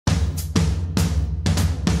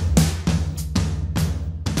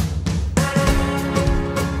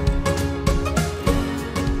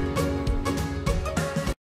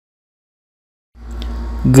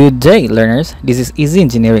Good day, learners. This is Easy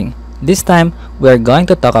Engineering. This time, we are going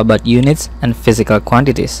to talk about units and physical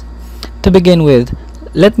quantities. To begin with,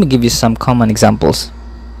 let me give you some common examples.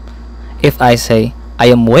 If I say, I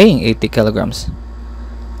am weighing 80 kilograms,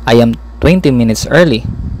 I am 20 minutes early.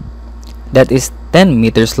 That is 10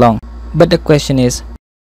 meters long. But the question is,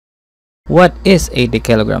 what is 80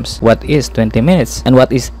 kilograms? What is 20 minutes? And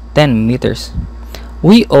what is 10 meters?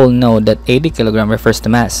 We all know that 80 kg refers to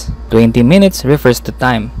mass, 20 minutes refers to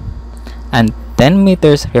time, and 10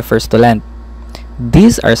 meters refers to length.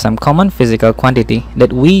 These are some common physical quantity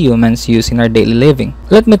that we humans use in our daily living.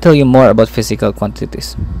 Let me tell you more about physical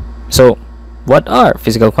quantities. So, what are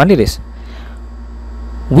physical quantities?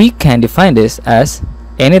 We can define this as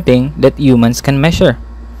anything that humans can measure.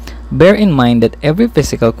 Bear in mind that every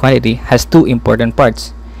physical quantity has two important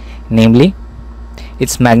parts, namely,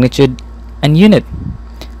 its magnitude and unit.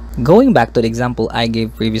 Going back to the example I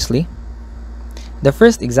gave previously, the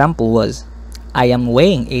first example was, I am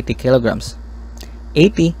weighing 80 kilograms.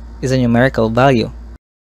 80 is a numerical value.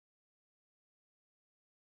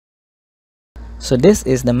 So this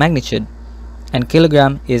is the magnitude, and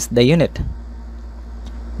kilogram is the unit.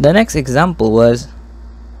 The next example was,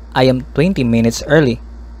 I am 20 minutes early.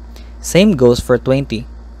 Same goes for 20.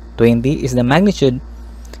 20 is the magnitude,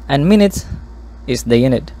 and minutes is the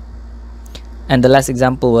unit. And the last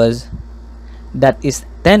example was, that is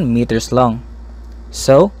 10 meters long.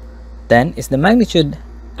 So 10 is the magnitude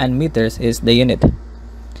and meters is the unit.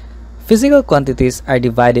 Physical quantities are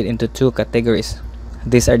divided into two categories.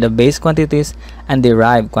 These are the base quantities and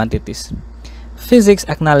derived quantities. Physics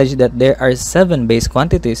acknowledges that there are 7 base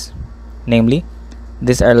quantities. Namely,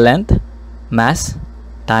 these are length, mass,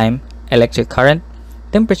 time, electric current,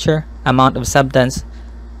 temperature, amount of substance,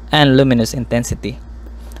 and luminous intensity.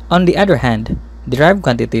 On the other hand, derived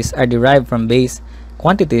quantities are derived from base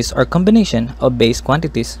quantities or combination of base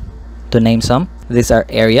quantities. To name some, these are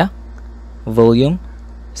area, volume,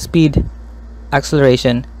 speed,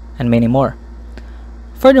 acceleration, and many more.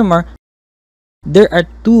 Furthermore, there are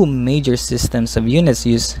two major systems of units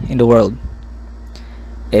used in the world: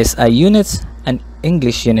 SI units and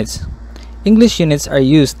English units. English units are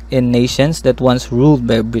used in nations that once ruled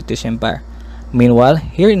by British Empire. Meanwhile,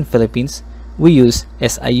 here in Philippines, we use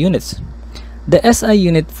SI units. The SI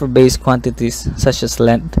unit for base quantities such as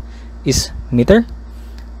length is meter,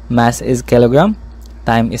 mass is kilogram,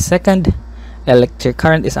 time is second, electric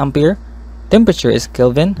current is ampere, temperature is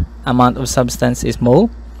Kelvin, amount of substance is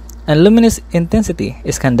mole, and luminous intensity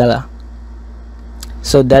is candela.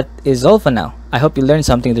 So that is all for now. I hope you learned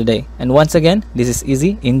something today. And once again, this is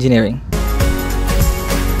Easy Engineering.